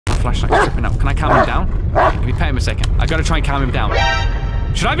flashlight tripping out. Can I calm him down? Let me pay him a second. I gotta try and calm him down.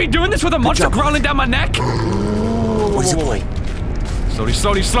 Should I be doing this with a monster growling down my neck? What is it like? Slowly,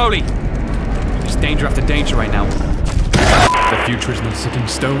 slowly, slowly. There's danger after danger right now. The future is not set in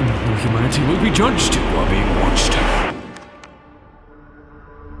stone. No humanity will be judged while being watched.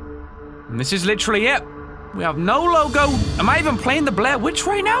 And this is literally it. We have no logo. Am I even playing the Blair Witch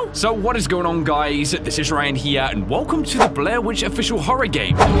right now? So what is going on, guys? This is Ryan here, and welcome to the Blair Witch official horror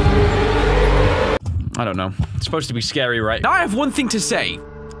game. I don't know. It's supposed to be scary, right? Now I have one thing to say.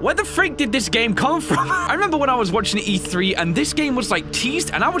 Where the freak did this game come from? I remember when I was watching E3 and this game was like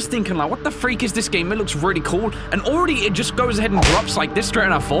teased and I was thinking like, what the freak is this game? It looks really cool. And already it just goes ahead and drops like this straight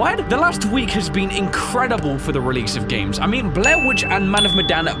on our forehead. The last week has been incredible for the release of games. I mean, Blair Witch and Man of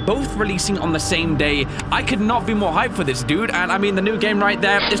Medan both releasing on the same day. I could not be more hyped for this, dude. And I mean, the new game right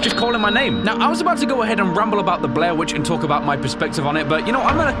there is just calling my name. Now, I was about to go ahead and ramble about the Blair Witch and talk about my perspective on it, but you know,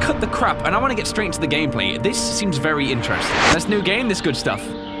 I'm gonna cut the crap and I wanna get straight into the gameplay. This seems very interesting. This new game, this good stuff.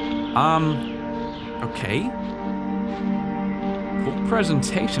 Okay. Cool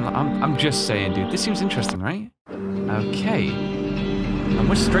presentation. I'm just saying, dude. This seems interesting, right? Okay. And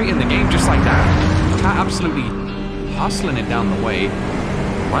we're straight in the game just like that. Cat absolutely hustling it down the way.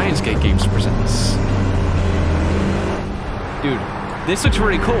 Lionsgate Games presents. Dude, this looks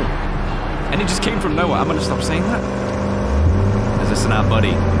really cool. And it just came from nowhere. I'm gonna stop saying that. Is this an our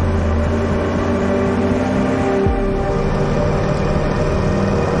buddy?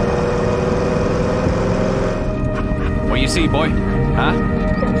 What you see, boy? Huh?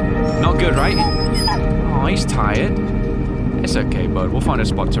 Not good, right? Oh, he's tired. It's okay, bud. We'll find a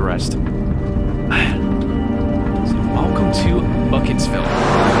spot to rest. So, welcome to Bucketsville.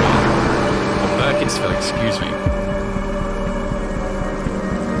 Or Burkittsville, excuse me.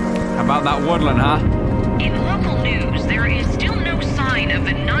 How about that woodland, huh? In local news, there is still no sign of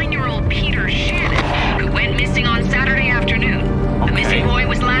the 9-year-old Peter Shannon, who went missing on Saturday afternoon. The missing boy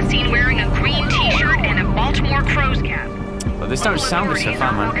was last seen wearing a green t-shirt and a Baltimore Crows cap. Well, this don't sound as so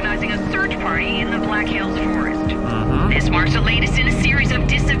fun, man. Organizing a search party in the Black Hills Forest. This marks the latest in a series of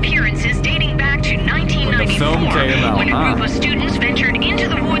disappearances dating back to 1994, when a group of students ventured into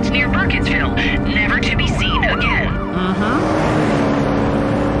the woods near Burkittsville, never to be seen again.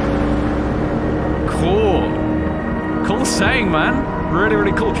 Cool. Cool saying, man. Really,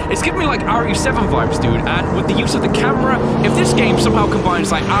 really cool. It's giving me like RE7 vibes, dude. And with the use of the camera, if this game somehow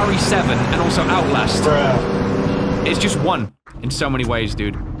combines like RE7 and also Outlast, it's just one in so many ways,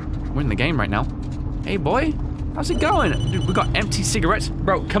 dude. We're in the game right now. Hey, boy. How's it going? Dude, we got empty cigarettes.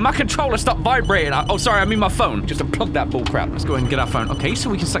 Bro, can my controller stop vibrating? Oh, sorry, I mean my phone. Just unplug that bull crap. Let's go ahead and get our phone. Okay, so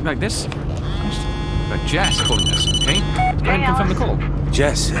we can select like this. Got Jess calling us, okay? Let's go ahead and confirm the call.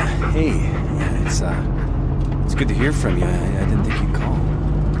 Jess, hey. It's good to hear from you. I didn't think you'd call.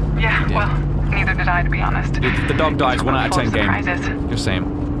 Yeah, well, neither did I, to be honest. Dude, the dog dies 1 out of 10 surprises. game. Just saying.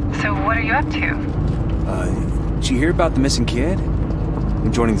 So what are you up to? Did you hear about the missing kid?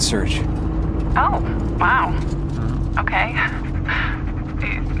 I'm joining the search. Oh, wow. Okay.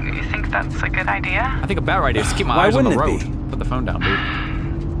 You think that's a good idea? I think a better idea is to keep my eyes on the road. Put the phone down,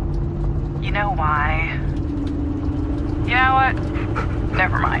 dude. You know why? You know what?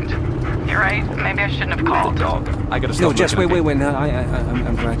 Never mind. You're right. Maybe I shouldn't have called. The dog. I gotta stop. No, Jess, wait. No,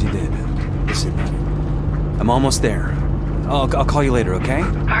 I'm glad you did. Listen, I'm almost there. I'll call you later, okay?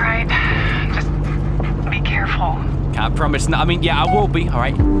 All right. Just be careful. Can't promise. No, I mean, yeah, I will be. All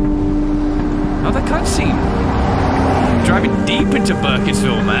right. Another cutscene. Driving deep into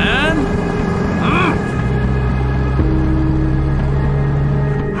Burkittsville, man.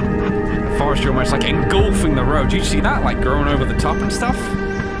 The forestry almost like engulfing the road. Did you see that? Like growing over the top and stuff?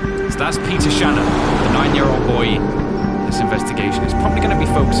 So that's Peter Shannon, the 9-year-old boy this investigation is probably going to be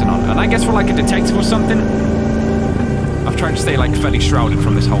focusing on. And I guess for like a detective or something, I've tried to stay like fairly shrouded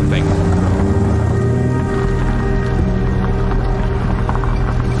from this whole thing.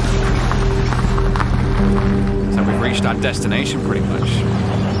 So we've reached our destination pretty much.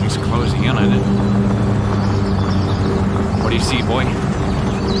 It's closing in on it. What do you see, boy?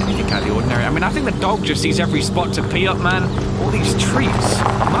 Anything out of the ordinary? I mean, I think the dog just sees every spot to pee up, man. All these trees.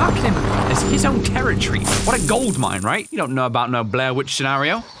 Marking him as his own territory. What a gold mine, right? You don't know about no Blair Witch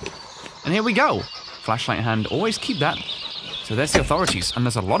scenario. And here we go. Flashlight in hand. Always keep that. So there's the authorities, and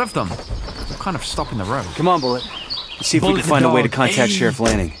there's a lot of them. They're kind of stopping the road. Come on, Bullet. Let's see if we can find a way to contact Sheriff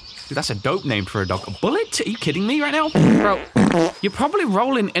Lanning. Dude, that's a dope name for a dog. A Bullet? Are you kidding me right now? Bro, you're probably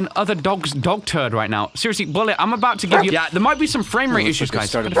rolling in other dog's dog turd right now. Seriously, Bullet, I'm about to give you... Yeah, there might be some frame rate issues,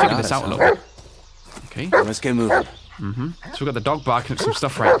 guys. I'm gonna figure this out a little bit. Okay. Let's get moving. So we've got the dog barking at some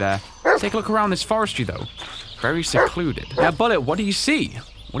stuff right there. Take a look around this forestry, though. Very secluded. Now, Bullet, what do you see?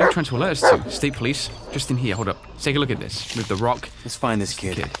 What are you trying to alert us to? State police? Just in here, hold up. Let's take a look at this. With the rock. Let's find this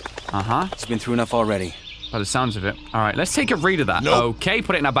kid. Uh-huh. He's been through enough already. By the sounds of it. All right, let's take a read of that. Nope. Okay,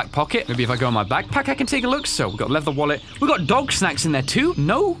 put it in our back pocket. Maybe if I go in my backpack, I can take a look. So we've got leather wallet. We've got dog snacks in there too.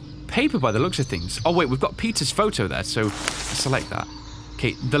 No paper by the looks of things. Oh wait, we've got Peter's photo there, so let's select that.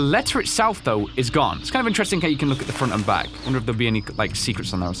 Okay, the letter itself though is gone. It's kind of interesting how you can look at the front and back. Wonder if there'll be any like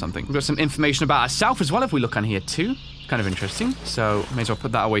secrets on there or something. We've got some information about ourselves as well if we look on here too. Kind of interesting, so may as well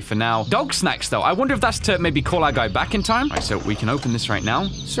put that away for now. Dog snacks though, I wonder if that's to maybe call our guy back in time. All right, so we can open this right now.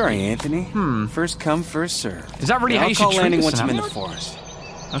 Sorry, Anthony. First come, first serve. Is that really how you should treat landing this once I'm in the animal? forest.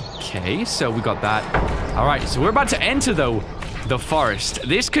 Okay, so we got that. All right, so we're about to enter though the forest.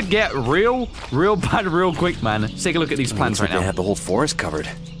 This could get real bad real quick, man. Let's take a look at these plans right now. They have the whole forest covered.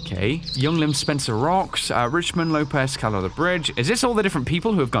 Okay, Young Lim Spencer Rocks, Richmond Lopez Calo the Bridge. Is this all the different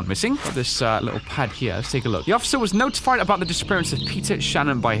people who have gone missing? Got this little pad here. Let's take a look. The officer was notified about the disappearance of Peter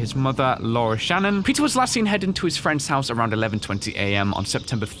Shannon by his mother, Laura Shannon. Peter was last seen heading to his friend's house around 11:20 a.m. on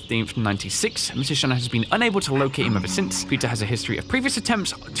September 15th, 96. Mrs. Shannon has been unable to locate him ever since. Peter has a history of previous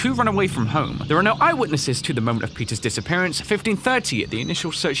attempts to run away from home. There are no eyewitnesses to the moment of Peter's disappearance. 15:30, the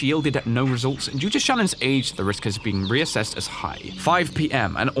initial search yielded no results. Due to Shannon's age, the risk has been reassessed as high. 5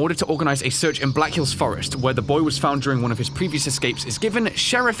 p.m. An order to organize a search in Black Hills Forest, where the boy was found during one of his previous escapes, is given.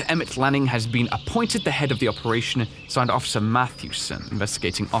 Sheriff Emmett Lanning has been appointed the head of the operation, signed Officer Matthewson,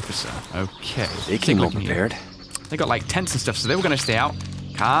 investigating officer. Okay. They came well prepared. They got like tents and stuff, so they were going to stay out.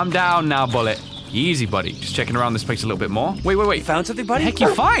 Calm down now, Bullet. Easy, buddy. Just checking around this place a little bit more. Wait. Found something, buddy? The heck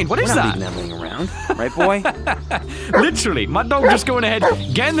you find? What is that? We're not leaving that laying around. Right, boy? Literally, my dog just going ahead,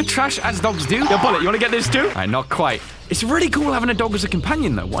 getting the trash as dogs do. Yo, Bullet, you want to get this too? All right, not quite. It's really cool having a dog as a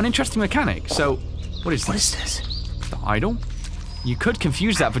companion, though. What an interesting mechanic. So, what is this? What is this? The idol? You could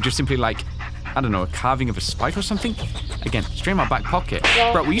confuse that for just simply like, I don't know, a carving of a spike or something. Again, straight in my back pocket.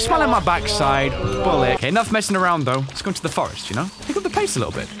 Bro, will you smell in my backside? Bullet. Okay, enough messing around, though. Let's go into the forest, you know? Pick up the pace a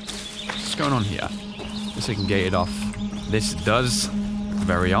little bit. What's going on here? Just so I can gate it off. This does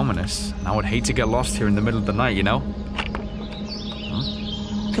very ominous. And I would hate to get lost here in the middle of the night, you know? Huh?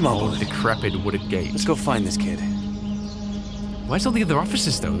 Come on, Old decrepit wooded gate. Let's go find this kid. Where's all the other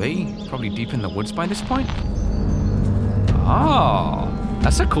officers, though? They probably deep in the woods by this point? Oh,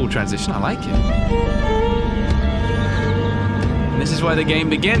 that's a cool transition. I like it. And this is where the game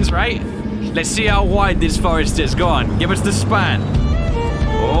begins, right? Let's see how wide this forest is. Go on, give us the span.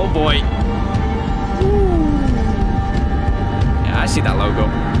 Oh, boy. Yeah, I see that logo.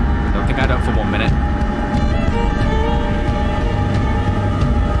 Don't think I don't for 1 minute.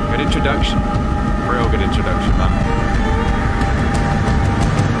 Good introduction. Real good introduction, man.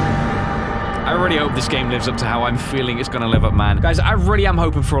 I really hope this game lives up to how I'm feeling it's gonna live up, man. Guys, I really am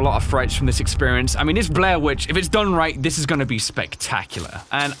hoping for a lot of threats from this experience. I mean, it's Blair Witch. If it's done right, this is gonna be spectacular.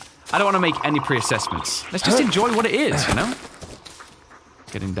 And I don't want to make any pre-assessments. Let's just enjoy what it is, you know?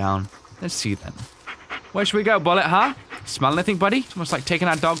 Getting down. Let's see then. Where should we go, Bullet, huh? Smell anything, buddy? It's almost like taking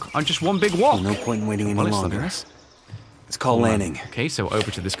our dog on just one big walk. No point in waiting any Bullet's longer. loving this. Let's call Lanning. Okay, so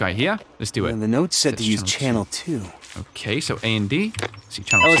over to this guy here. Let's do it. And the note said to use channel 2. Okay, so A and D. Let's see,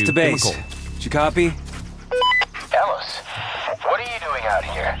 channel 2. Ellis to base. Did you copy? Ellis, what are you doing out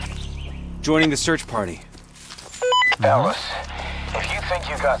here? Joining the search party. Ellis, if you think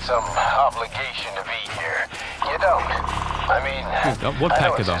you got some obligation to be here, you don't. I mean, Woodpecker, I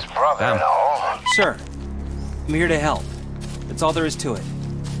know it's his brother Damn. and all. Sir, I'm here to help. That's all there is to it.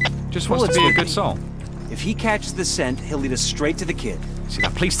 Just wants to be a good soul. If he catches the scent, he'll lead us straight to the kid. See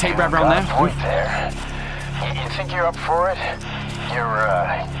that police tape right around there? Point there. You think you're up for it? Your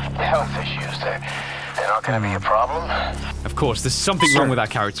health issues, they're not gonna be a problem? Of course, there's something wrong with that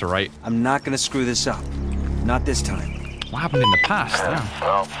character, right? I'm not gonna screw this up. Not this time. What happened in the past? Yeah.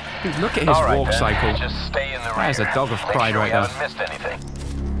 Well, Dude, look at his all right, walk then. cycle. Just stay in the That is a rear. dog of Make pride sure right you there. haven't missed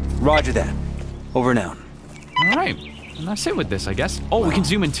anything. Roger that. Over and out. All right, and that's it with this, I guess. Oh, we can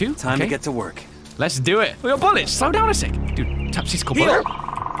zoom in too? Time Okay. to get to work. Let's do it. Oh, your Bullet, slow down a sec. Dude, Topsy's called Bullet.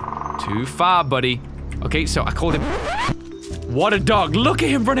 Too far, buddy. Okay, so I called him. What a dog. Look at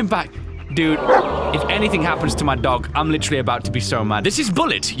him running back. Dude, if anything happens to my dog, I'm literally about to be so mad. This is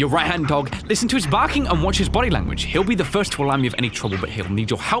Bullet, your right-hand dog. Listen to his barking and watch his body language. He'll be the first to alarm you of any trouble, but he'll need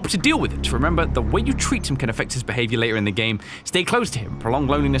your help to deal with it. Remember, the way you treat him can affect his behavior later in the game. Stay close to him. Prolonged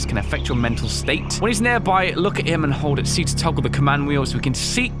loneliness can affect your mental state. When he's nearby, look at him and hold it C to toggle the command wheel so we can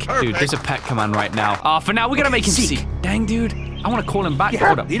seek. Dude, there's a pet command right now. For now, we're gonna make him seek. Dang, dude. I want to call him back.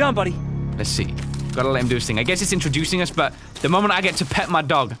 Hold up. Lead on, buddy. Let's see. Gotta let him do his thing. I guess it's introducing us, but the moment I get to pet my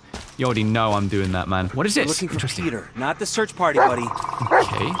dog, You already know I'm doing that, man. What is We're this? looking for Peter, not the search party, buddy.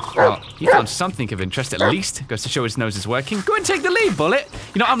 Okay, well, he found something of interest at least. Goes to show his nose is working. Go and take the lead, Bullet.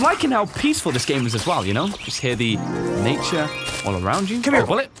 You know, I'm liking how peaceful this game is as well, you know? Just hear the nature all around you. Come here,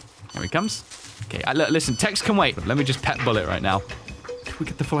 Bullet. Here he comes. Okay, listen, Tex can wait. Let me just pet Bullet right now. Can we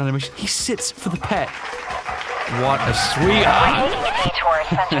get the full animation? He sits for the pet. What a sweetheart. We're taking a detour.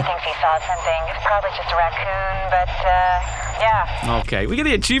 Spencer thinks he saw something. It's probably just a raccoon, but, yeah. Okay, we get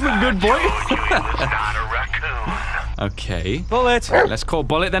the achievement, good boy. It's not a raccoon. Okay. Bullet! Right, let's call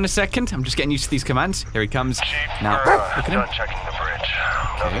Bullet then a second. I'm just getting used to these commands. Here he comes. Chief, Now, look at him. done checking the bridge.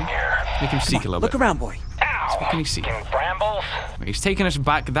 Nothing here. Make him seek a little Look bit. around, boy. Ow! What can he see? In brambles? He's taking us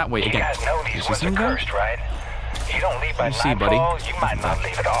back that way You again. guys know You these see ones are something there? cursed, right? You don't leave by You see, buddy? nightfall, you might not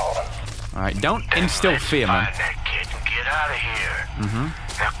leave at all. All right, don't instill fear, man. Find that kid and get out of here.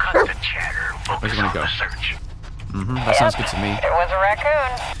 Now cut the chatter and Where's focus he gonna on go? the search. That sounds good to me. It was a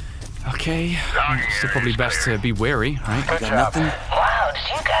raccoon. Okay, still probably best to be wary, right? Good Got job. nothing? Wow, did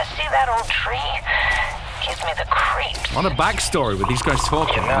you guys see that old tree? Gives me the creeps. A lot of backstory with these guys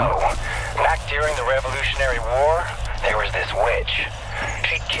talking, You man. know, back during the Revolutionary War, there was this witch.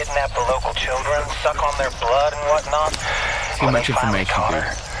 She'd kidnap the local children, suck on their blood and whatnot. Too When much they finally information, caught dude.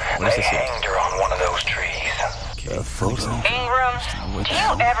 her, What is they this here? hanged her on one of those trees. Okay, Ingram, do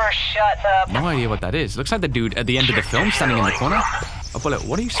you ever shut up? no idea what that is. Looks like the dude at the end of the film standing in the corner. Oh, Bullet,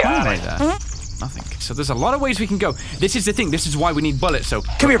 what are you smiling right there? Nothing. So there's a lot of ways we can go. This is the thing. This is why we need Bullet. So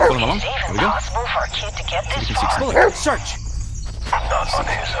Come here, pull him along. Is it Here even we go. possible for a kid to get We this can see far? something. Bullet, search! Not on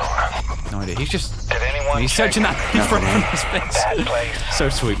his own. No idea. He's just. Did anyone He's check searching that in front of his that face. place? So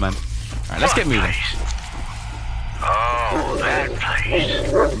sweet, man. All right, let's get moving. Oh, that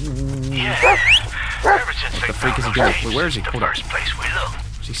place. Yeah. Ever since The freak is he doing? Wait, where is he? The Hold up. first place we looked.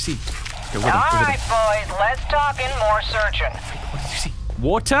 What does he see? Go with him. All Go with right, him. boys, let's talk and more searching. What did you see?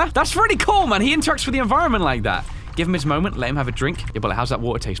 Water? That's really cool, man. He interacts with the environment like that. Give him his moment. Let him have a drink. Yeah, Bullet, how's that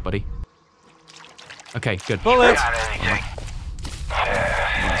water taste, buddy? Okay, good. Bullet! Got anything?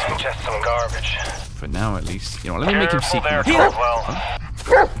 Yeah, just some garbage. For now, at least. You know what? Let me make him Careful seek there, me.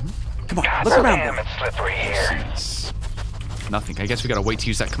 Caldwell. Come on, God look around, damn, boy. it's slippery here. Yes. Nothing. I guess we gotta wait to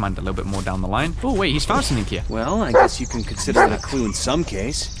use that command a little bit more down the line. Oh, wait, he's found something here. Well, I guess you can consider it a clue in some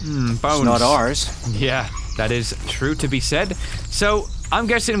case. Bones. It's not ours. Yeah, that is true to be said. So, I'm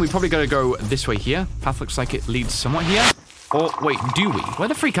guessing we probably gotta go this way here. Path looks like it leads somewhat here. Or, wait, do we? Where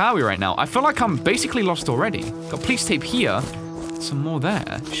the freak are we right now? I feel like I'm basically lost already. Got police tape here. Some more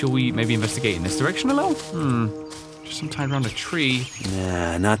there. Shall we maybe investigate in this direction a little? Just some tied around a tree.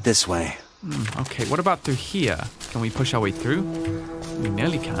 Nah, not this way. Okay, what about through here? Can we push our way through? We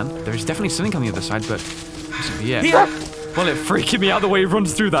nearly can. There is definitely something on the other side, but this will be it. Well, it freaking me out the way he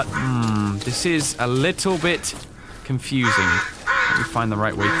runs through that. This is a little bit confusing. Let me find the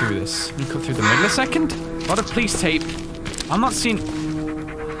right way through this. Let me cut through the middle a second. A lot of police tape. I'm not seeing...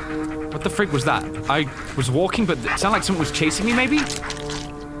 What the freak was that? I was walking, but it sounded like someone was chasing me, maybe?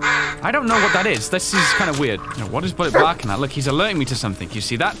 I don't know what that is. This is kind of weird. You know, what is Bullet barking at? Look, he's alerting me to something. You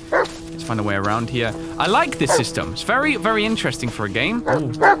see that? Let's find a way around here. I like this system. It's very, very interesting for a game.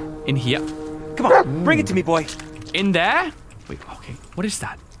 Oh, in here. Come on, bring it to me, boy. In there? Wait, okay. What is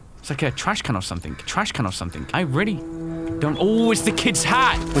that? It's like a trash can or something. Trash can or something. I really don't... Oh, it's the kid's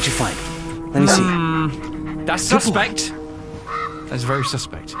hat. What'd you find? Let me see. That's suspect. That's very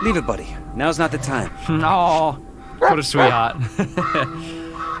suspect. Leave it, buddy. Now's not the time. Oh, what a sweetheart.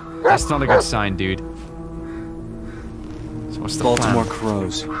 That's not a good sign, dude. So what's the Baltimore plan?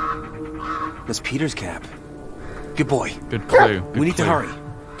 Crows. That's Peter's cap. Good boy. Good clue. Good We need to clue. hurry.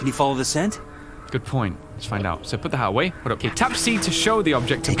 Can you follow the scent? Good point. Let's find out. So put the hat away. Hold up. Okay, tap C to show the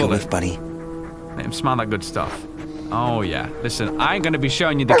object to Take a Bullet. whiff, buddy. Let him smell that good stuff. Oh, yeah. Listen, I ain't gonna be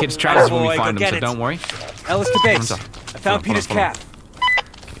showing you the kid's trousers when we boy, find go them, get so it. don't worry. Ellis to base. Hands up. I found Peter's Follow, follow. cap.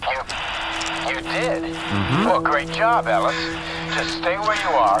 You did? Well, great job, Ellis. Just stay where you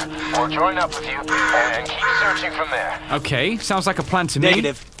are. We'll join up with you and keep searching from there. Okay, sounds like a plan to me.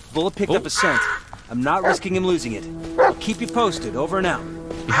 Negative. Bullet picked up a scent. I'm not risking him losing it. I'll keep you posted. Over and out.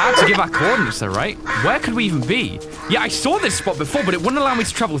 You had to give our coordinates though, right? Where could we even be? Yeah, I saw this spot before, but it wouldn't allow me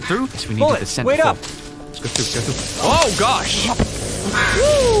to travel through. So we needed Bullet, the scent wait before. up. Let's go through. Oh, gosh!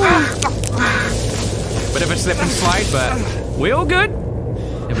 Bit of a slip and slide, but we're all good.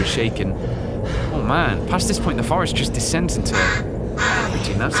 It was shaking. Oh, man. Past this point, the forest just descends into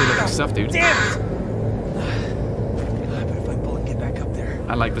pretty nasty looking stuff, dude. Damn it! I better find Bullet and get back up there.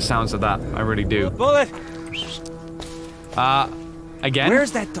 I like the sounds of that. I really do. Bullet! Again?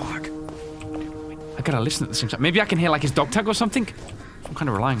 Where's that dog? I gotta listen at the same time. Maybe I can hear like his dog tag or something. I'm kind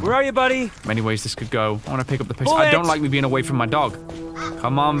of relying on. Where are you, buddy? Many ways this could go. I want to pick up the pace. I Bullet! don't like me being away from my dog.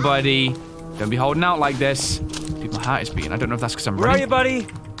 Come on, buddy. Don't be holding out like this. Dude, my heart is beating. I don't know if that's because I'm Where are running. you, buddy?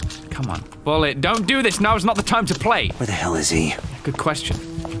 Come on. Bullet, don't do this. Now is not the time to play. Where the hell is he? Good question.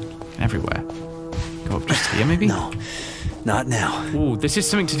 Everywhere. Go up just here, maybe? No, not now. Ooh, this is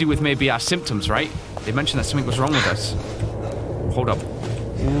something to do with maybe our symptoms, right? They mentioned that something was wrong with us. Hold up.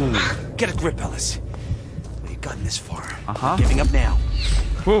 Get a grip, Ellis. We've gotten this far. Uh-huh. Giving up now.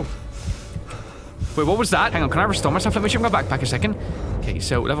 Whoa. Wait, what was that? Hang on, can I restore myself? Let me check my backpack a second. Okay,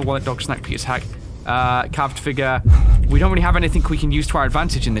 so level wallet, dog snack, Peter's hack, carved figure. We don't really have anything we can use to our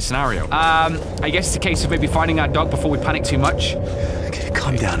advantage in this scenario. I guess it's a case of maybe finding our dog before we panic too much. Okay,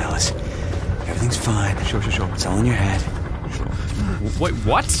 calm down, Ellis. Everything's fine. Sure. It's all in your head. Wait,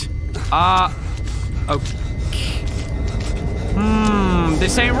 what? Okay.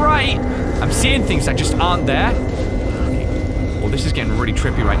 This ain't right. I'm seeing things that just aren't there. Okay. Well, this is getting really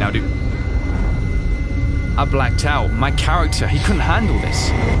trippy right now, dude. I blacked out. My character, he couldn't handle this.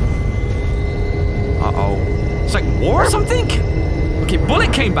 Uh-oh. It's like war or something? Okay,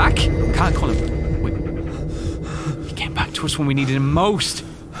 Bullet came back. Can't call him. Wait. He came back to us when we needed him most.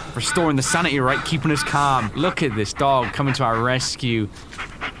 Restoring the sanity, right? Keeping us calm. Look at this dog coming to our rescue.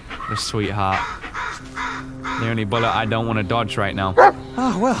 What a sweetheart. The only bullet I don't want to dodge right now.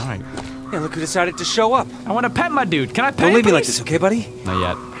 Oh, well. All right. Yeah, look who decided to show up. I want to pet my dude. Can I pet Don't him, leave me like please? this, okay, buddy? Not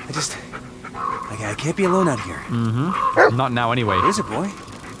yet. I can't be alone out here. Not now, anyway. There's a boy.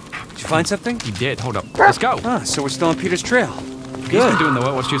 Did you find something? He did. Hold up. Let's go. Ah, so we're still on Peter's trail. He's been doing the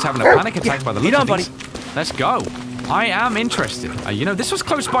work while she was having a panic attack by the looks lead of on, things. Let's go. I am interested. You know, this was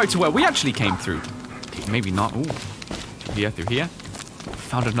close by to where we actually came through. Okay, maybe not. Ooh. Through here.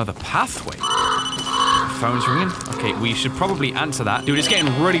 Found another pathway. Phone's ringing. Okay, we should probably answer that. Dude, it's getting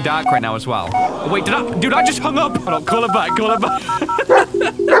really dark right now as well. Oh, wait, dude, I just hung up. Hold on, call her back.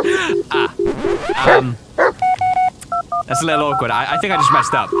 That's a little awkward. I think I just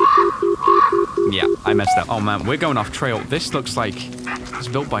messed up. Yeah, I messed up. Oh man, we're going off trail. This looks like it's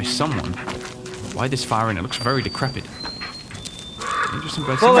built by someone. Why this fire in it? Looks very decrepit. Interesting.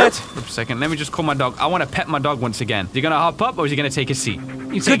 Bullet! For a second, let me just call my dog. I want to pet my dog once again. Is he gonna hop up or is he gonna take a seat?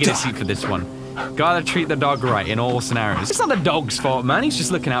 He's taking a seat for this one. Gotta treat the dog right in all scenarios. It's not the dog's fault, man. He's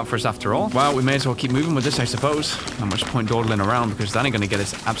just looking out for us after all. Well, we may as well keep moving with this, I suppose. Not much point dawdling around because that ain't gonna get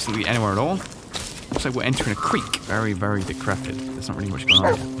us absolutely anywhere at all. Looks like we're entering a creek. Very, very decrepit. There's not really much going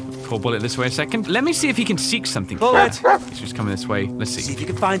on here. Call Bullet this way a second. Let me see if he can seek something. Bullet! He's just coming this way. Let's see. See if you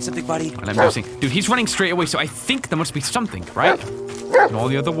can find something, buddy. Let me see. Dude, he's running straight away, so I think there must be something, right? And all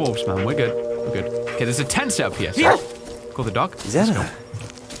the other wolves, man. We're good. Okay, there's a tent set up here. So call the dog. Is that a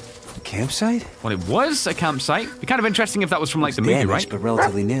campsite? Well, it was a campsite. It'd be kind of interesting if that was from like the movie, right? But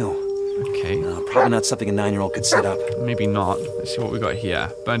relatively new. Okay. Probably not something a 9-year-old could set up. Maybe not. Let's see what we got here.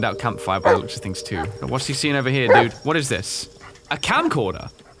 Burned out campfire by the looks of things too. What's he seeing over here, dude? What is this? A camcorder?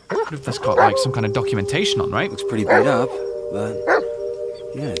 What if that's got like some kind of documentation on, right? Looks pretty beat up, but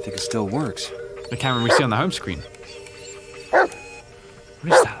yeah, I think it still works. The camera we see on the home screen. What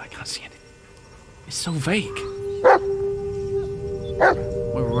is that? I can't see anything. It's so vague.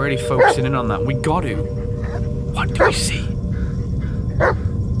 We're already focusing in on that. We got to. What do we see?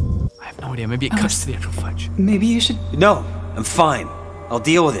 I have no idea. Maybe it cuts to the actual fudge. Maybe you should... No, I'm fine. I'll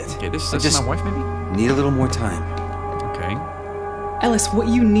deal with it. Okay, this I is just my wife, maybe? need a little more time. Okay. Ellis, what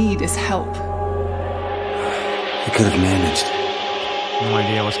you need is help. I could have managed. No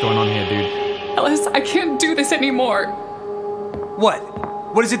idea what's going on here, dude. Ellis, I can't do this anymore. What?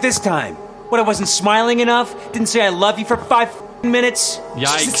 What is it this time? What, I wasn't smiling enough? Didn't say I love you for 5 minutes?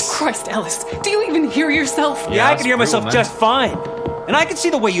 Yikes. Jesus Christ, Ellis. Do you even hear yourself? Yeah, I that's can hear myself brutal, man. just fine. And I can see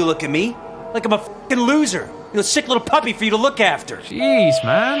the way you look at me. Like I'm a f***ing loser. A sick little puppy for you to look after. Jeez,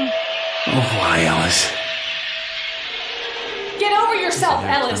 man. Oh, why, Alice? Get over yourself,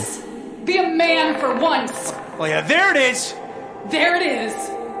 Ellis. Be a man for once. Oh, yeah, there it is. There it is.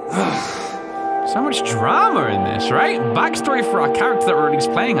 So much drama in this, right? Backstory for our character that we're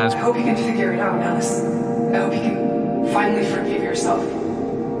playing as. I hope you can figure it out, Ellis. I hope you can finally forgive yourself.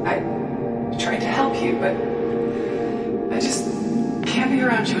 I tried to help you, but I just can't be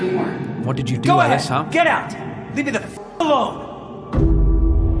around you anymore. What did you do, Go Alice, ahead. huh? Get out. Leave me the f alone.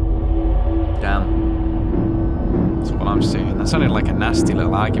 Damn. That's what I'm saying. That sounded like a nasty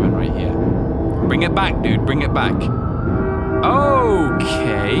little argument right here. Bring it back, dude. Bring it back.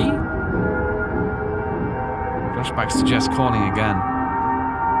 Okay. Flashbacks to Jess calling again.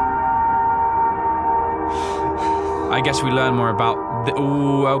 I guess we learn more about the...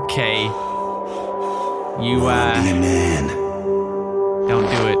 Ooh, okay. You, Be a man. don't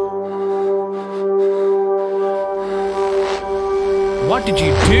do it. What did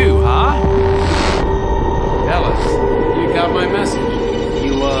you do, huh? Ellis, you got my message.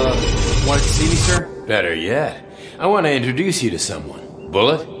 You, wanted to see me, sir? Better yet, I want to introduce you to someone.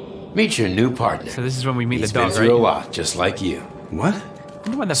 Bullet, meet your new partner. So this is when we meet He's the dog, been through right? a lot, just like you. What? I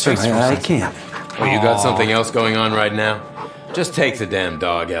wonder when the Sir, face I was. can't. Oh, you got something else going on right now? Just take the damn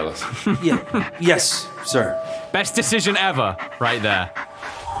dog, Ellis. Yes, sir. Best decision ever, right there.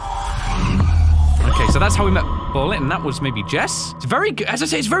 Okay, so that's how we met Bullet, and that was maybe Jess. It's very, as I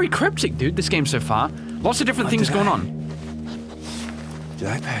say, it's very cryptic, dude, this game so far. Lots of different things going on. Did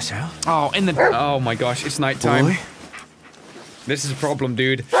I pass out? Oh, oh my gosh, it's nighttime. Boy? This is a problem,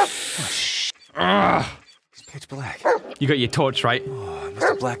 dude. It's pitch black. You got your torch, right? Oh, I must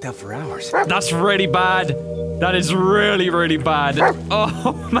have blacked out for hours. That's really bad. That is really, really bad.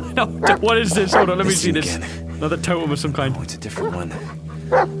 Oh, man, what is this? Hold on, let me see this. Again. Another totem of some kind. Oh, it's a different one.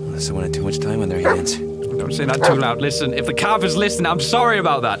 Unless someone had too much time on their hands. Don't say that too loud. Listen, if the carver's listening, I'm sorry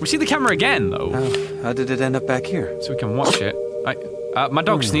about that. We see the camera again, though. How did it end up back here? So we can watch it. My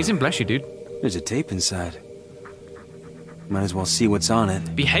dog's sneezing, bless you, dude. There's a tape inside. Might as well see what's on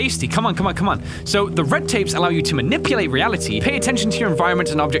it. Be hasty, come on. So, the red tapes allow you to manipulate reality, pay attention to your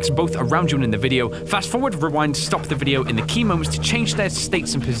environment and objects both around you and in the video, fast forward, rewind, stop the video in the key moments to change their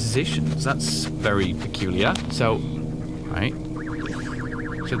states and positions. That's very peculiar. So, right.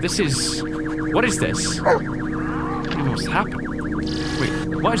 So this is... What is this? I don't know what's happened.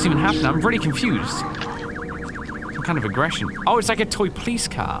 Wait, what is even happening? I'm really confused. Some kind of aggression. Oh, it's like a toy police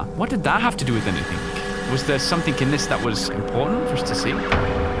car. What did that have to do with anything? Was there something in this that was important for us to see?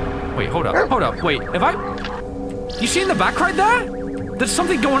 Wait, hold up. Wait, have I... You see in the back right there? There's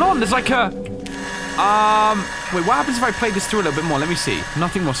something going on. There's like a... Wait, what happens if I play this through a little bit more? Let me see.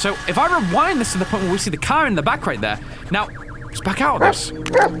 Nothing more. So, if I rewind this to the point where we see the car in the back right there... Now, let's back out of this.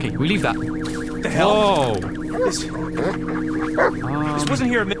 Okay, we leave that. What the hell? Whoa. This wasn't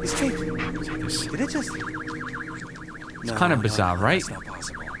here a minute. This tape. Did it just... It's kind of bizarre, right? It's not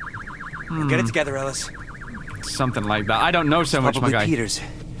possible. Get it together, Ellis. Something like that. I don't know so much, my Probably guy. Peter's.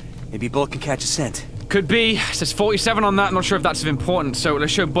 Maybe Bullet can catch a scent. Could be. It says 47 on that. Not sure if that's of importance. So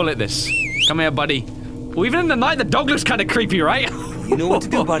let's show Bullet this. Come here, buddy. Well, even in the night, the dog looks kind of creepy, right? You know what to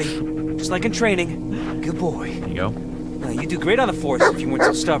do, buddy. Just like in training. Good boy. There you go. You do great on the force if you weren't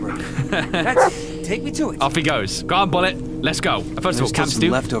so stubborn. That's it. Take me to it. Off he goes. Go on, Bullet. Let's go. First of all, camp some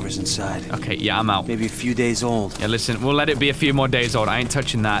stew. leftovers inside. Okay, yeah, I'm out. Maybe a few days old. Yeah, listen, we'll let it be a few more days old. I ain't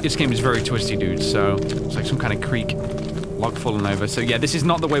touching that. This game is very twisty, dude, so... It's like some kind of creek. Log falling over. So yeah, this is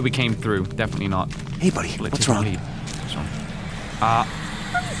not the way we came through. Definitely not. Hey, buddy. Bullet, What's take the wrong? lead. What's wrong?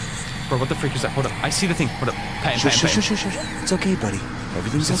 Bro, what the freak is that? Hold up. I see the thing. Hold up. Pet him. Shush. It's okay, buddy.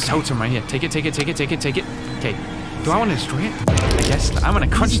 Everything's There's a okay. totem right here. Take it. Okay. Do I want to destroy it? I guess. I'm gonna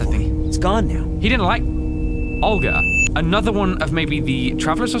crunch that thing. It's gone now. He didn't like Olga. Another one of maybe the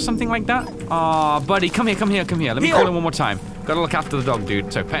travelers or something like that? Aw, buddy, come here. Let me call him one more time. Gotta look after the dog,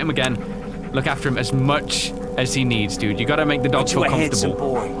 dude. So pet him again. Look after him as much as he needs, dude. You gotta make the dog feel comfortable.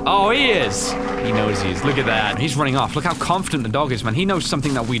 Boy. Oh, he is. He knows he is. Look at that. He's running off. Look how confident the dog is, man. He knows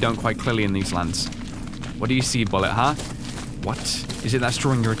something that we don't quite clearly in these lands. What do you see, Bullet, huh? What is it that's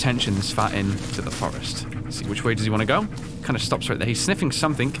drawing your attention this far into the forest? Let's see, which way does he want to go? Kind of stops right there. He's sniffing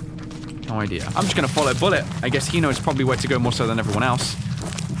something. No idea. I'm just gonna follow Bullet. I guess he knows probably where to go more so than everyone else.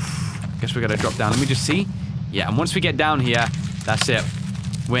 Oof. Guess we gotta drop down. Let me just see. Yeah, and once we get down here, that's it.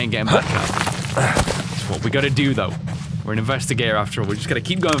 We ain't getting back up. That's what we gotta do, though. We're an investigator after all. We just gotta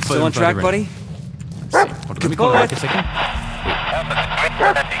keep going further. Still on track, buddy? Let's see. Hold on, let me call back a second.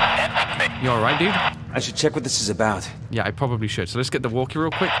 Wait. You alright, dude? I should check what this is about. Yeah, I probably should. So let's get the walkie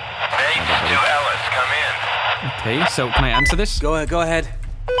real quick. Nate to Ellis, come in. Okay, so can I answer this? Go ahead. Go ahead.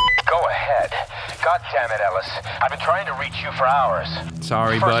 God damn it, Ellis. I've been trying to reach you for hours.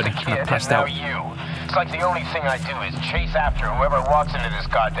 Sorry, First bud. the I kid, passed and now out. you. It's like the only thing I do is chase after whoever walks into this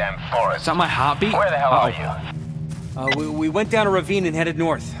goddamn forest. Is that my heartbeat? Where the hell are you? We went down a ravine and headed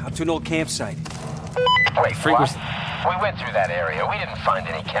north, up to an old campsite. Wait, Freak what? was- We went through that area. We didn't find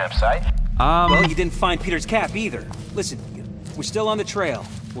any campsite. Well, you didn't find Peter's cap either. Listen, we're still on the trail.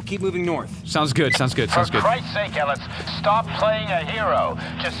 We'll keep moving north. Sounds good. For Christ's sake, Ellis, stop playing a hero.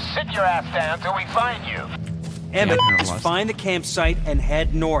 Just sit your ass down till we find you. Emmett, Yeah, just find the campsite and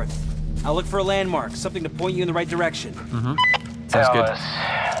head north. I'll look for a landmark, something to point you in the right direction. Sounds good. Ellis.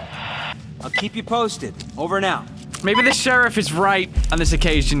 I'll keep you posted. Over and out. Maybe the sheriff is right on this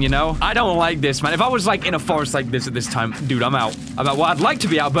occasion, you know? I don't like this, man. If I was, like, in a forest like this at this time, dude, I'm out. Well, I'd like to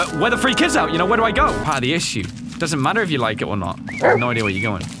be out, but where the freak is out? You know, where do I go? Part of the issue. Doesn't matter if you like it or not. I have no idea where you're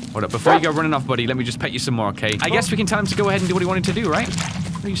going. Hold up, before you go running off, buddy, let me just pet you some more, okay? I guess we can tell him to go ahead and do what he wanted to do, right?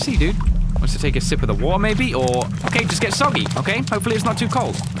 What do you see, dude? Wants to take a sip of the water, maybe? Or, okay, just get soggy, okay? Hopefully it's not too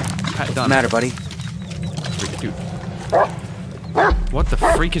cold. Pet done. What's the matter, buddy? Freak, dude. What the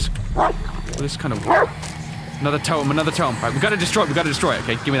freak is... This kind of... Another totem, another totem. All right, we gotta destroy it,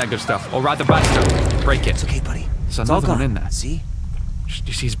 okay? Give me that good stuff. Or rather, bad stuff. Break it. It's okay, buddy. There's another one in there. See?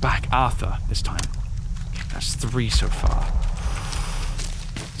 You see his back, Arthur, this time. Okay, that's 3 so far.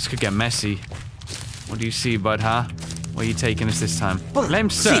 This could get messy. What do you see, bud, huh? Where are you taking us this time? Let him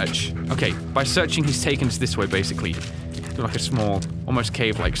search. Okay, by searching, he's taken us this way, basically. To like a small, almost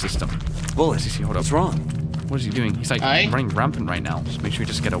cave-like system. Bullet, hold up. what's wrong? What is he doing? He's like running rampant right now. Just make sure we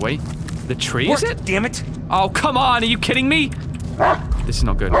just get away. The tree, is it? Damn it! Oh, come on, are you kidding me? This is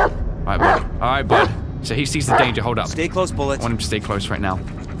not good. Alright, bud. Alright, bud. So he sees the danger, hold up. Stay close, Bullet. I want him to stay close right now.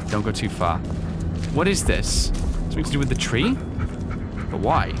 Don't go too far. What is this? Something to do with the tree? But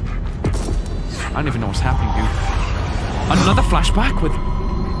why? I don't even know what's happening, dude. Another flashback with...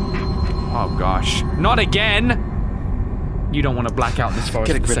 Oh, gosh. Not again! You don't want to black out this forest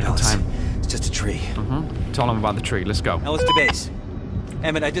Get a the grip, second Ellis. time. It's just a tree. Tell him about the tree. Let's go. Ellis to base.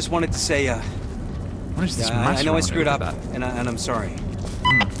 Emmett, I just wanted to say, What is this I know I massive screwed one? up, and I'm sorry.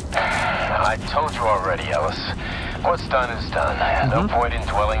 I told you already, Ellis. What's done is done. No point in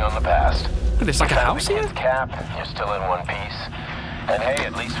dwelling on the past. Look at this, like a house here? Cap, you're still in one piece. And hey,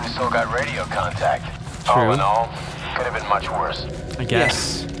 at least we still got radio contact. True. All in all, could have been much worse. I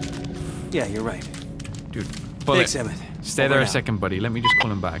guess. Yeah, you're right. Dude, Bullet. Thanks, Emmett. Stay there a second, buddy. Let me just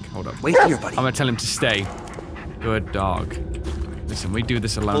call him back. Hold up. Wait here, buddy. I'm gonna tell him to stay. Good dog. Listen, we do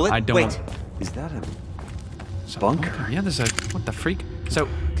this alone. Bullet, I don't wait. want... Is that a So, bunker? Yeah, there's a... What the freak? So...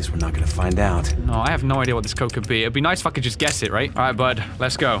 Guess we're not gonna find out. No, I have no idea what this code could be. It'd be nice if I could just guess it, right? Alright, bud.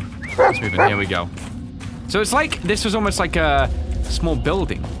 Let's go. Let's move in. Here we go. So it's like... This was almost like a small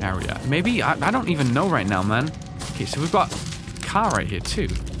building area. Maybe? I don't even know right now, man. Okay, so we've got a car right here, too.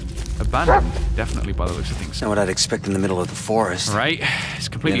 Abandoned. Definitely by the looks of things. Not what I'd expect in the middle of the forest. Right? It's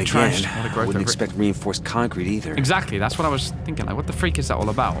completely Then again, trashed. All the I growth wouldn't over it. expect reinforced concrete either. Exactly, that's what I was thinking. Like, what the freak is that all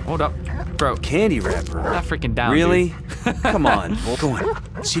about? Hold up. Bro, Candy wrapper. that freaking down, Really? dude. Come on. Well, go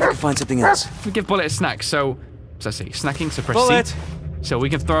on. See if you can find something else. We give Bullet a snack, so... What's I say? Snacking, so press Bullet! C. So we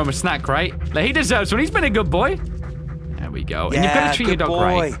can throw him a snack, right? Like, he deserves one. He's been a good boy. There we go. And you've got to treat your good dog boy.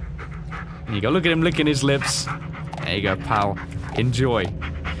 right. There you go. Look at him licking his lips. There you go, pal. Enjoy.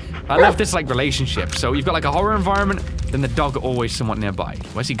 I love this, like, relationship. So you've got, like, a horror environment, then the dog always somewhat nearby.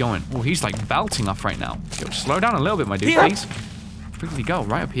 Where's he going? Oh, he's, like, belting off right now. Yo, slow down a little bit, my dude, please. Where did he go?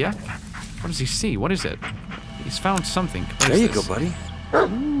 Right up here? What does he see? What is it? He's found something. What There is you this? go, buddy.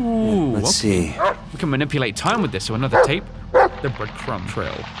 Ooh, Let's see. we can manipulate time with this. So another tape. The breadcrumb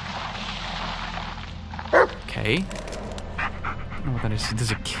trail. Okay. I don't know what that is.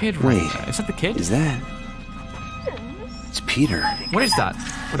 There's a kid right Wait. there. Is that the kid? Is that? It's Peter. What is that?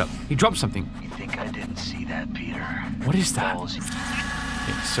 What up? He dropped something. You think I didn't see that, Peter? What is that?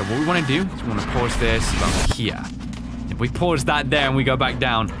 Okay, so what we want to do is we want to pause this about here. If we pause that there and we go back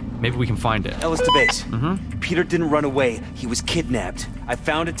down, maybe we can find it. Ellis to base. Peter didn't run away. He was kidnapped. I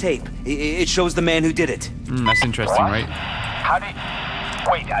found a tape. It shows the man who did it. That's interesting, What? right? How did...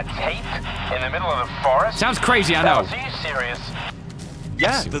 Wait, a tape? In the middle of the forest? Sounds crazy, I know. Ellis, are you serious?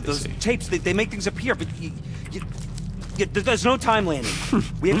 Yeah, see what they those say. tapes, they make things appear, but there's no time landing.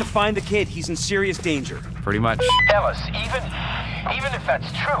 We have to find the kid. He's in serious danger. Pretty much. Ellis, even if that's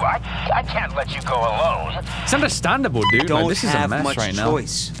true, I can't let you go alone. It's understandable, dude. Don't Like, this is a have mess much right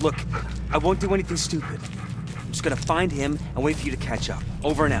choice. Look, I won't do anything stupid. I'm just gonna find him and wait for you to catch up.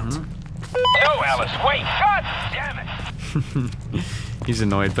 Over and out. No, Ellis, wait! God damn it! He's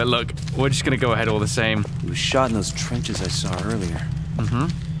annoyed, but look, we're just gonna go ahead all the same. He was shot in those trenches I saw earlier.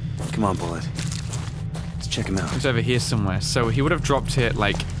 Come on, Bullet. Let's check him out. He's over here somewhere. So he would have dropped it,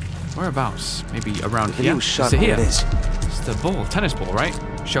 like, whereabouts? Maybe around If he here. was shot, Is it here? it is. It's the ball, tennis ball, right?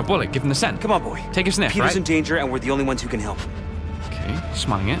 Show Bullet, give him the scent. Come on, boy. Take a sniff, Peter's right? in danger, and we're the only ones who can help. Okay,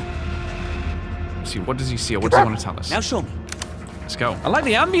 smelling it. Let's see, what does he see, or what does he want to tell us? Now show me. Let's go. I like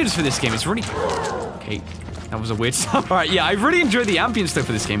the ambience for this game. It's really... Okay, that was a weird stuff. All right, yeah, I really enjoy the ambience though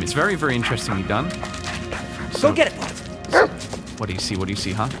for this game. It's very, very interestingly done. Go get it, Bullet. What do you see? What do you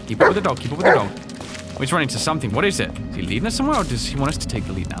see, huh? Keep up with the dog. Keep up with the dog. He's running to something. What is it? Is he leading us somewhere, or does he want us to take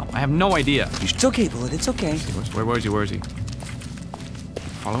the lead now? I have no idea. It's okay, Bullet. It's okay. Where is he? Where is he?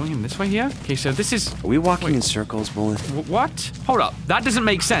 Following him this way here? Okay, so this is... Are we walking in circles, Bullet? What? Hold up. That doesn't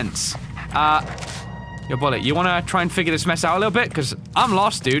make sense. Yo, Bullet, you want to try and figure this mess out a little bit? Because I'm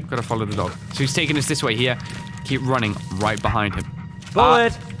lost, dude. Gotta follow the dog. So he's taking us this way here. Keep running right behind him.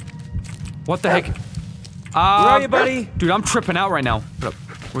 Bullet! What the heck? Where are you, buddy? Dude, I'm tripping out right now. Hold up.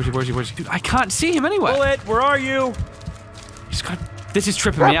 Where's he? Where's he? Where's he? Dude, I can't see him anywhere. Bullet, where are you? He's got... This is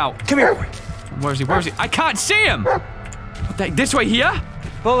tripping me out. Come here, boy. Where is he? Where is he? I can't see him! What the heck? This way here?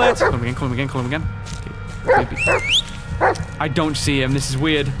 Bullet. Call him again, call him again, call him again. Okay. I don't see him. This is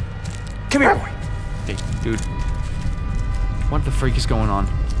weird. Come here, boy. Okay, dude. What the freak is going on?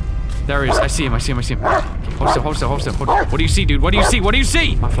 There he is. I see him, I see him, I see him. Okay, hold still, hold still, hold still. What do you see, dude? What do you see? What do you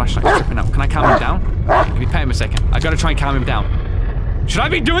see? My flashlight's tripping out. Can I calm him down? Okay, let me pet him a second. I gotta try and calm him down. Should I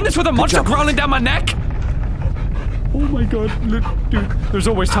be doing this with a monster growling down my neck? Oh my god, look, dude. There's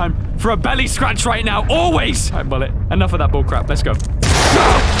always time for a belly scratch right now. Always! Alright, Bullet. Enough of that bullcrap. Let's go.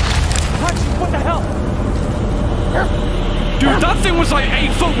 What the hell? Dude, that thing was like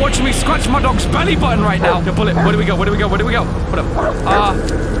 8 foot watching me scratch my dog's belly button right now. The Bullet, where do we go? Where do we go? Where do we go? What up?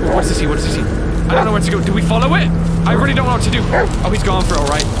 What's this here? What does this here? I don't know where to go. Do we follow it? I really don't know what to do. Oh, he's gone for it,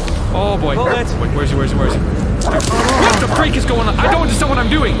 alright. Oh boy. Bullet. Wait, where is he? Where is he? Where is he? What the freak is going on? I don't understand what I'm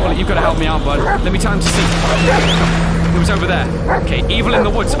doing. Bullet, you've got to help me out, bud. Let me tell him to see. He was over there. Okay, evil in the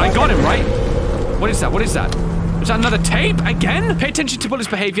woods. I got him, right? What is that? What is that? Is that another tape? Again? Pay attention to Bullet's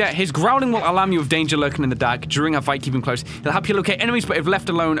behavior. His growling will alarm you of danger lurking in the dark. During a fight, keep him close. He'll help you locate enemies, but if left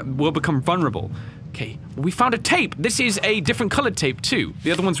alone, will become vulnerable. Okay, we found a tape. This is a different colored tape, too.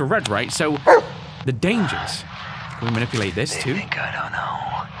 The other ones were red, right? So, the dangers. Can we manipulate this, too? They think I don't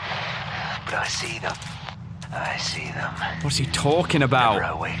know. But I see them. I see them. What's he talking about?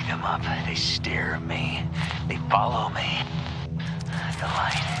 Whenever I wake them up, they stare at me. They follow me. The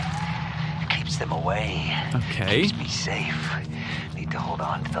light keeps them away. Okay. Keeps me safe. Need to hold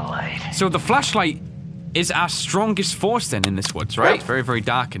on to the light. So the flashlight is our strongest force then in this woods, right? It's very, very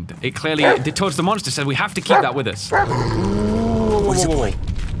dark, and it clearly deters the monster, so we have to keep that with us. What is it, boy?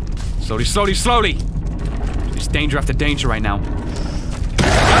 Slowly, slowly, slowly. It's danger after danger right now.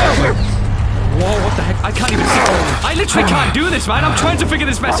 Whoa, what the heck? I can't even see. I literally can't do this, man. I'm trying to figure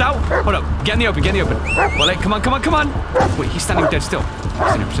this mess out. Hold up. Get in the open, get in the open. Well, come on, come on, come on. Wait, he's standing dead still.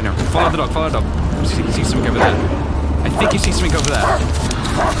 Sit down. Follow the dog, follow the dog. He sees something over there. I think he sees something over there.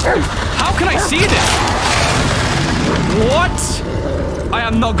 Dude, how can I see this? What? I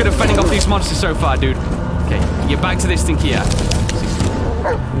am not good at fending off these monsters so far, dude. Okay, get back to this thing here.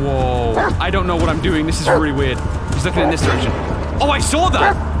 Whoa. I don't know what I'm doing. This is really weird. He's looking in this direction. Oh, I saw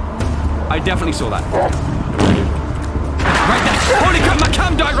that! I definitely saw that. Right there. Holy crap, my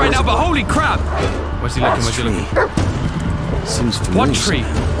cam died right now, but holy crap! Where's he looking? Where's he looking? Seems familiar. What tree?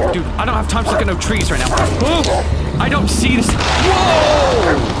 Dude, I don't have time to look at no trees right now. Oh, I don't see this.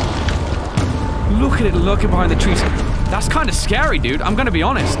 Whoa! Look at it lurking behind the trees. That's kind of scary, dude. I'm gonna be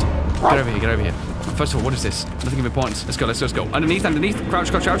honest. Get over here, get over here. First of all, what is this? Nothing of importance. Let's go, let's go, let's go. Underneath, underneath.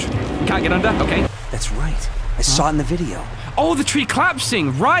 Crouch, crouch, crouch. You can't get under, okay. That's right. I saw it in the video. Oh, the tree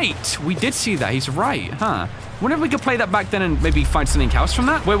collapsing. Right. We did see that. He's right, huh? Wonder if we could play that back then and maybe find something else from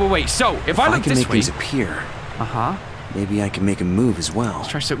that? Wait. So, if I look can this make way... things appear, Uh-huh. maybe I can make him move as well. Let's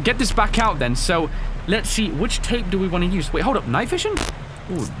try. So, get this back out then. So, let's see. Which tape do we want to use? Wait, hold up. Night vision?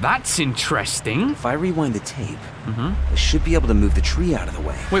 Ooh, that's interesting. If I rewind the tape, I should be able to move the tree out of the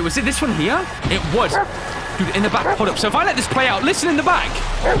way. Wait, was it this one here? It was. Dude, in the back. Hold up. So, if I let this play out, listen in the back.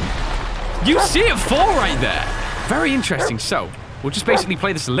 You see it fall right there. Very interesting. So, we'll just basically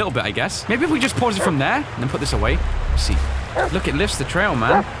play this a little bit, I guess. Maybe if we just pause it from there and then put this away. Let's see. Look, it lifts the trail,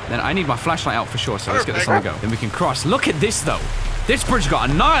 man. Then I need my flashlight out for sure, so let's get this on the go. Then we can cross. Look at this, though. This bridge got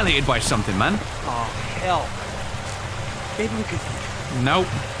annihilated by something, man. Oh, hell. Maybe we could... Nope.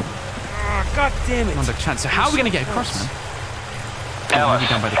 Oh, God damn it. Not a chance. So how are we going to get across, man? Ellis,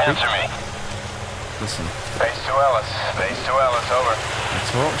 Down by the creek. answer me. Listen. Base to Ellis. Base to Ellis, over.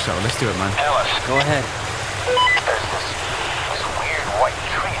 Let's talk, so let's do it, man. Ellis, Go ahead. there's this weird white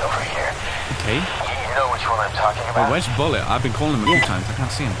tree over here. Okay. You know which one I'm talking Oh, about? where's Bullet? I've been calling him a few times. I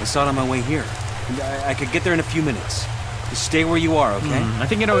can't see him. I saw it on my way here. I could get there in a few minutes. Just stay where you are, okay? I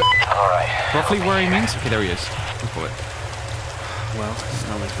think you know All right. roughly where he means. Okay, there he is. Let's Bullet. Well, it's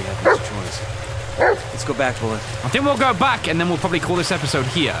not like we have much choice. Let's go back, Bullet. I think we'll go back and then we'll probably call this episode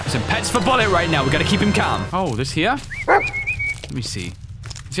here. Some pets for Bullet right now. We gotta keep him calm. Oh, this here? Let me see.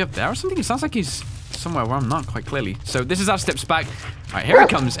 Is he up there or something? It sounds like he's somewhere where I'm not quite clearly. So this is our steps back. All right, here he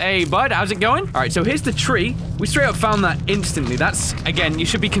comes. Hey, bud, how's it going? All right, so here's the tree. We straight up found that instantly. That's, again, you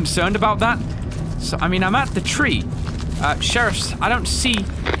should be concerned about that. So, I mean, I'm at the tree. Sheriffs, I don't see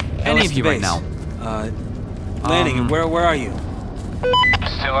any of you right now. Landing, where are you?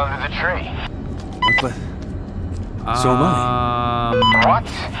 Still under the tree. But... so am I. What?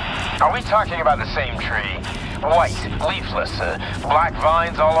 Are we talking about the same tree? White, leafless, black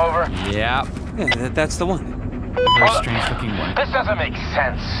vines all over? Yeah. Yeah, that's the one. very strange looking one. This doesn't make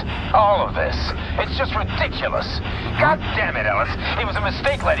sense. All of this. It's just ridiculous. God damn it, Ellis. It was a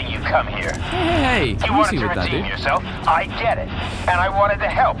mistake letting you come here. Hey, you wanted to redeem yourself. I get it. And I wanted to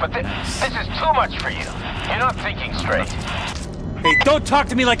help, but this is too much for you. You're not thinking straight. Hey, don't talk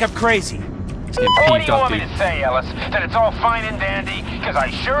to me like I'm crazy. What do you want me to say, Ellis? That it's all fine and dandy? Because I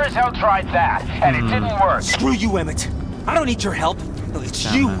sure as hell tried that, and it didn't work. Screw you, Emmett. I don't need your help.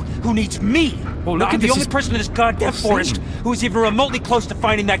 It's you who needs me. Well, look I'm at the only person in this goddamn forest who is even remotely close to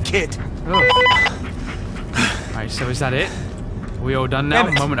finding that kid. Alright, so is that it? We all done now?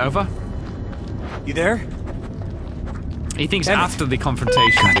 Emmett. Moment over? You there? He thinks Emmett. after the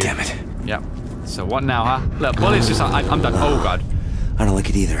confrontation, God dude. damn it. Yep. So what now, huh? Look, Bullet's just... I'm done. Oh, God. I don't like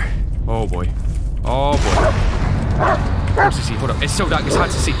it either. Oh, boy. Oh, boy. What's he see? Hold up. It's so dark, it's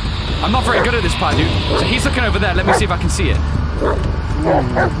hard to see. I'm not very good at this part, dude. So he's looking over there. Let me see if I can see it.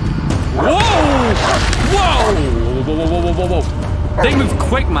 Whoa! Whoa! Whoa, whoa, whoa, whoa, whoa, whoa. They move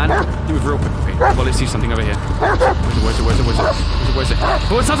quick, man. They move real quick. Okay, well, let's see something over here. Where's it?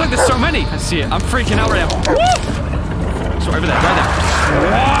 Oh, it sounds like there's so many. I see it. I'm freaking out right now. Woo! So over there, right there.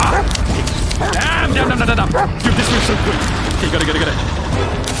 Damn, damn. Dude, this moves so quick. Okay, got it.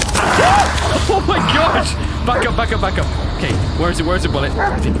 Oh my gosh! Back up. Okay, where is it, Bullet?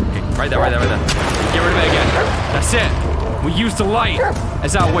 I think, okay, right there. Get rid of it again. That's it. We use the light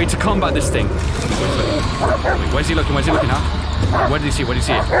as our way to combat this thing. Wait, where's he looking, huh? Where did he see it?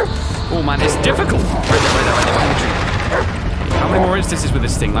 Oh man, it's difficult. Right there, behind the tree. Okay, how many more instances with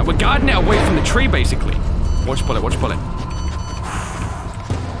this thing? Like, we're guarding it away from the tree, basically. Watch Bullet.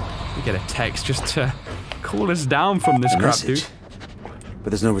 We get a text just to cool us down from this crap, dude. But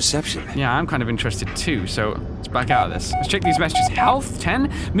there's no reception. Yeah, I'm kind of interested too, so let's back out of this. Let's check these messages. Health,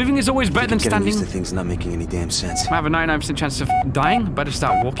 10. Moving is always better than standing. Used to things not making any damn sense. I have a 99% chance of dying. Better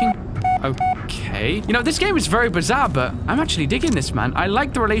start walking. Okay. You know, this game is very bizarre, but I'm actually digging this, man. I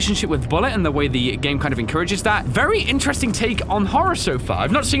like the relationship with Bullet and the way the game kind of encourages that. Very interesting take on horror so far.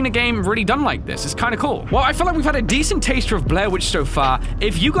 I've not seen a game really done like this. It's kind of cool. Well, I feel like we've had a decent taster of Blair Witch so far.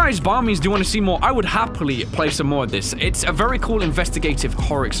 If you guys, by all means, do want to see more, I would happily play some more of this. It's a very cool investigative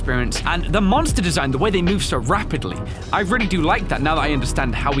horror experience, and the monster design, the way they move so rapidly, I really do like that now that I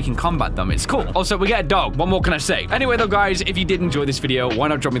understand how we can combat them. It's cool. Also, we get a dog. What more can I say? Anyway, though, guys, if you did enjoy this video, why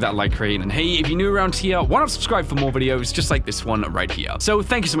not drop me that like rating? And hey, if you're new around here, why not subscribe for more videos just like this one right here? So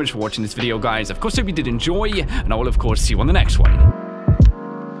thank you so much for watching this video, guys. Of course, I hope you did enjoy, and I will, of course, see you on the next one.